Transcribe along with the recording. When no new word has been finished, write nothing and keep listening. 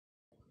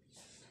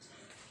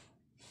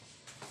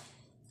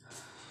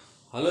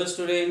Hello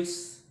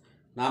students,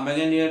 now I'm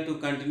again here to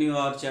continue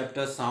our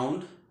chapter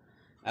sound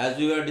as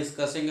we were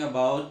discussing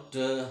about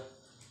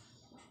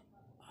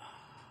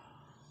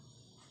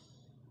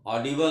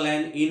audible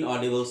and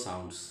inaudible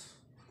sounds.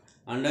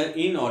 Under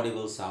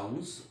inaudible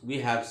sounds, we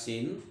have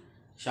seen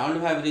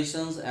sound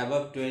vibrations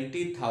above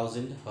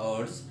 20,000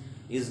 Hz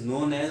is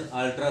known as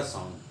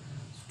ultrasound.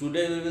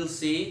 Today we will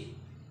see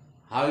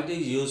how it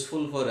is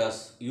useful for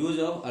us. Use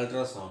of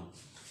ultrasound.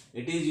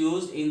 It is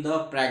used in the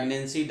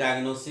pregnancy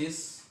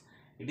diagnosis.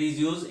 It is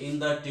used in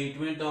the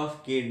treatment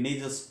of kidney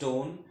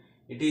stone.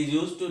 It is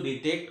used to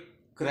detect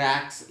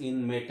cracks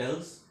in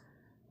metals.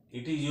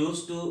 It is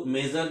used to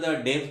measure the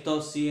depth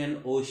of sea and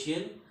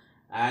ocean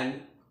and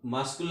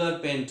muscular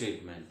pain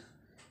treatment.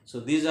 So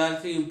these are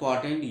the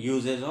important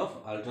uses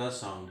of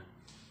ultrasound.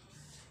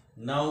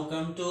 Now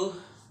come to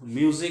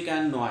music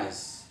and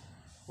noise.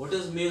 What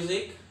is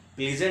music?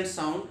 Pleasant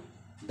sound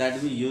that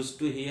we used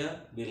to hear,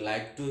 we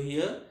like to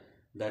hear,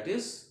 that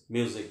is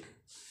music.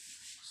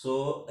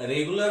 So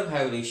regular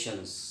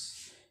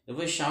vibrations. If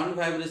a sound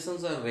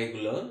vibrations are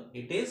regular,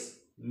 it is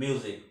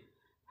music.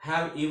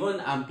 Have even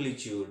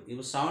amplitude.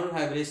 If sound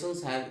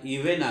vibrations have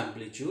even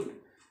amplitude,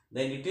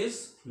 then it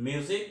is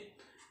music.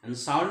 And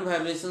sound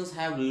vibrations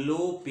have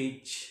low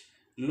pitch.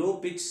 Low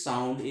pitch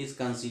sound is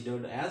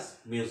considered as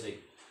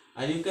music.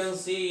 And you can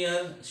see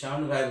here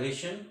sound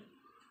vibration.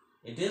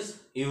 It is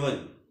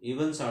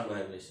even sound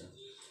vibration.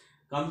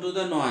 Come to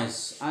the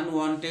noise.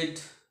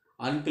 Unwanted,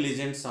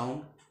 unpleasant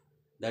sound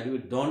that we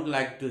don't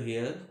like to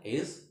hear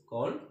is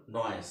called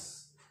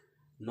noise.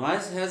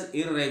 Noise has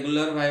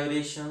irregular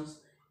vibrations,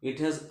 it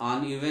has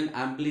uneven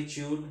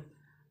amplitude,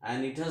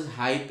 and it has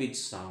high pitch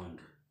sound.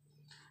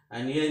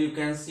 And here you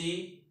can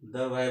see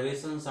the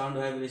sound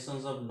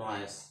vibrations of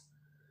noise.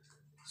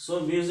 So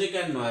music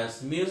and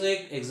noise.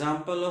 Music,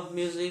 example of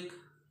music,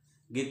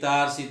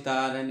 guitar,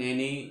 sitar and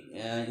any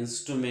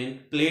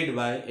instrument played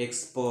by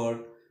expert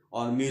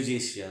or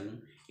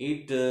musician,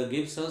 it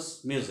gives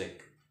us music.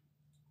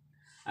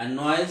 And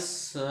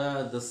noise,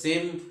 the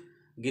same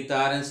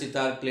guitar and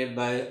sitar played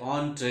by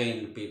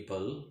untrained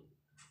people,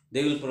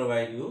 they will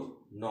provide you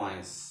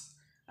noise.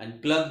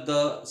 And plug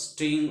the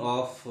string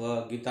of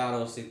guitar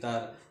or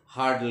sitar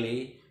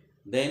hardly,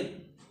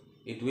 then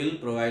it will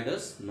provide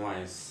us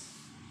noise.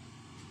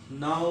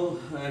 Now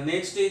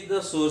next is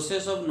the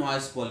sources of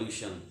noise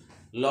pollution.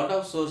 Lot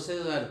of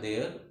sources are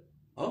there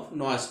of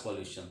noise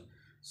pollution.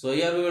 So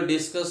here we will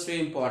discuss few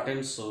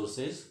important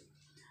sources.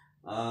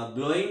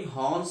 Blowing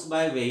horns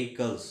by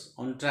vehicles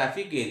on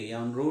traffic area,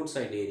 on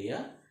roadside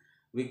area,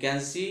 we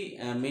can see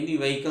many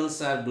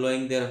vehicles are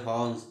blowing their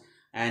horns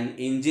and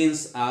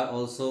engines are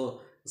also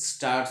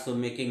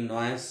making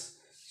noise.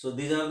 So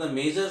these are the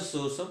major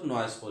source of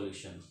noise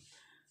pollution.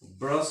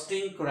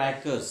 Bursting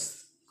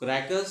crackers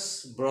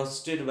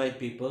bursted by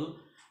people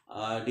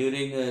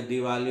during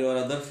Diwali or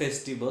other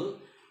festival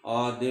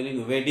or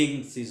during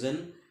wedding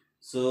season.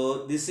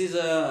 So this is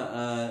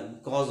a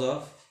cause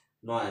of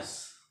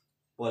noise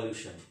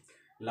pollution.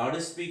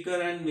 Loudspeaker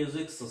and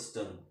music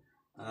system.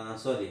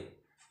 The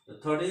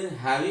third is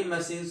heavy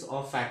machines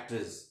of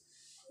factories.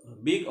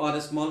 Big or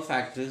small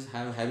factories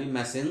have heavy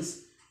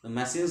machines. The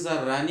machines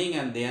are running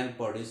and they are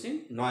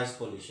producing noise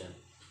pollution.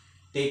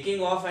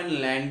 Taking off and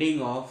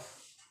landing of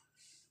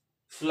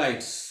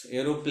flights,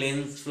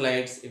 aeroplanes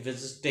flights, if it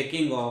is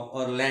taking off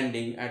or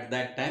landing at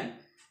that time,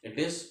 it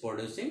is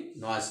producing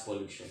noise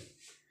pollution.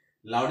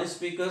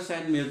 Loudspeakers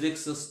and music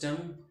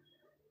system.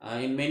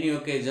 In many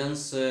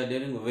occasions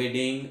during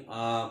wedding,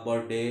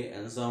 birthday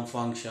and some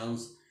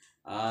functions,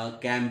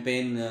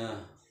 campaign,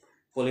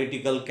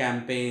 political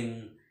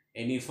campaign,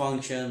 any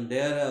function,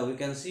 there we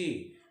can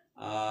see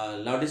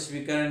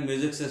loudspeaker and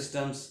music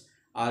systems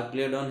are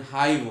played on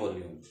high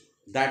volume.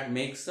 That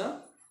makes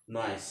a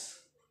noise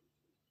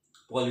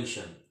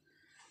pollution.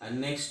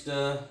 And next,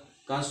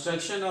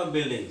 construction of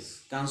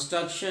buildings.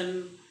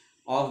 Construction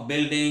of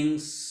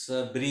buildings,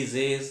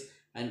 bridges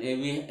and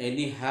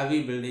any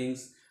heavy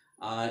buildings,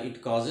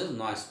 it causes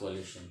noise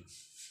pollution.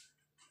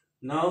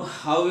 Now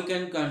how we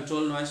can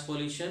control noise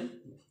pollution?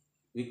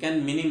 We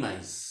can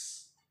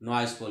minimize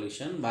noise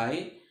pollution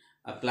by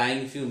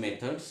applying few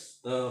methods.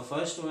 The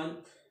first one,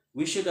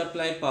 we should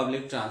apply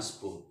public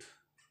transport.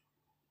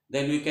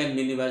 Then we can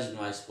minimize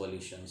noise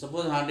pollution.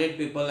 Suppose 100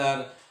 people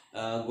are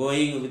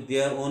going with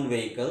their own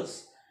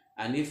vehicles,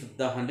 and if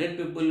the 100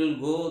 people will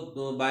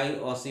go by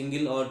a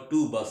single or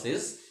two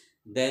buses,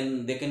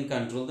 then they can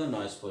control the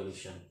noise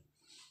pollution.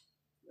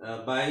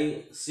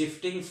 By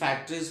shifting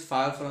factories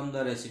far from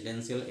the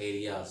residential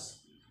areas.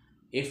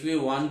 If we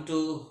want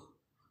to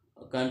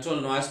control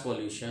noise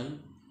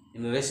pollution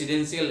in a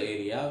residential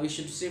area, we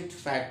should shift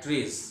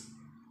factories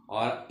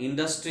or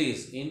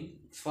industries in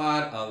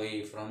far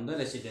away from the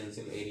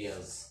residential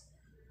areas.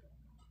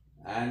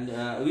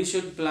 And we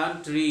should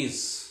plant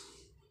trees.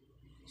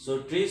 So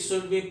trees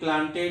should be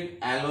planted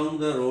along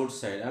the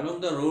roadside. Along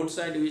the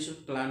roadside we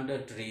should plant the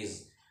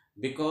trees,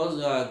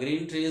 because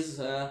green trees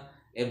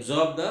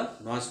absorb the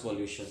noise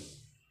pollution.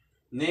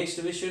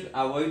 Next, we should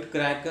avoid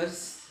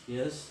crackers.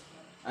 Yes.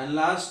 And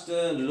last,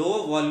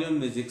 low volume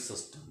music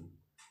system.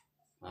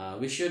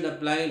 We should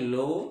apply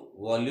low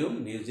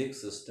volume music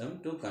system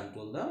to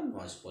control the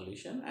noise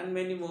pollution and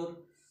many more.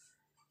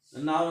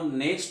 Now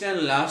next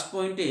and last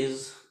point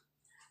is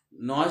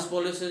noise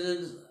pollution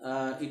is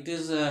it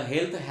is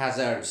health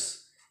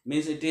hazards,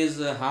 means it is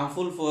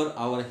harmful for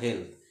our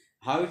health.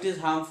 How it is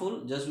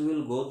harmful? Just we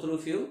will go through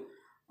few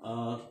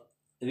uh,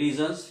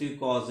 reasons, few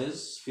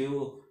causes,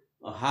 few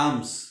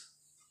harms.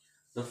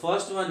 The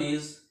first one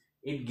is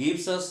it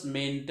gives us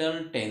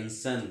mental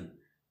tension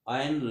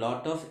and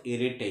lot of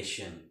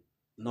irritation,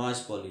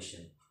 noise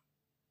pollution.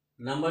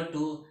 Number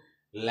two,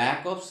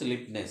 lack of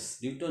sleepiness.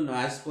 Due to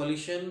noise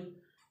pollution,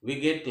 we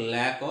get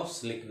lack of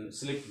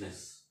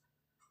sleepiness.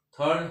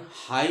 Third,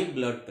 high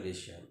blood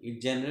pressure.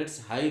 It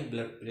generates high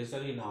blood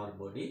pressure in our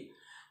body.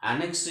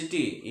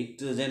 Anxiety. It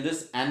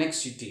generates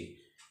anxiety.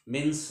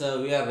 Means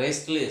we are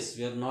restless.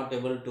 We are not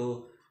able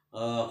to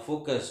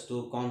focus,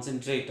 to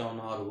concentrate on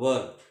our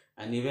work,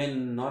 and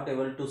even not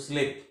able to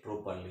sleep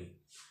properly.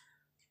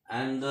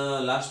 And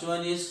the last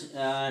one is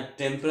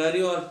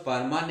temporary or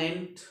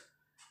permanent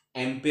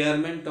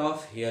impairment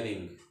of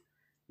hearing.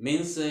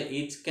 Means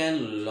it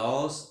can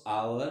lose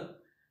our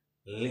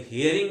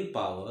hearing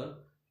power,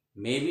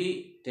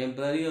 maybe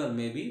temporary or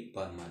maybe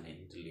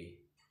permanently.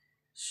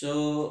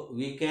 So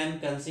we can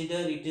consider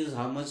it is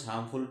how much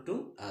harmful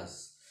to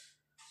us.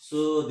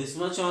 So this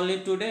much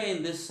only today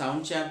in this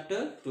sound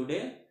chapter.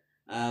 Today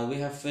we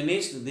have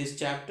finished this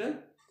chapter,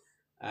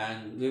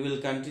 and we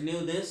will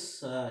continue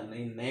this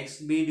in next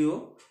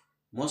video.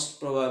 Most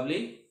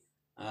probably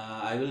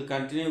I will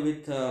continue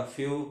with a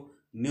few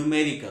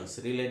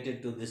numericals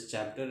related to this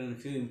chapter and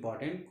few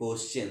important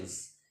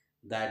questions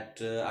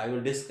that I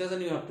will discuss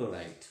and you have to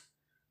write.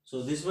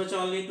 So this much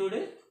only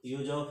today.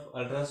 Use of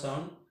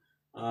ultrasound,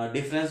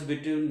 difference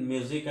between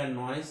music and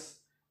noise,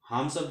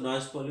 harms of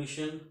noise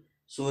pollution,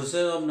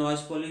 sources of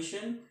noise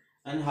pollution,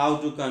 and how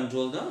to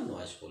control the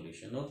noise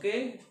pollution.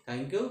 Okay,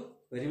 thank you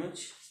very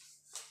much.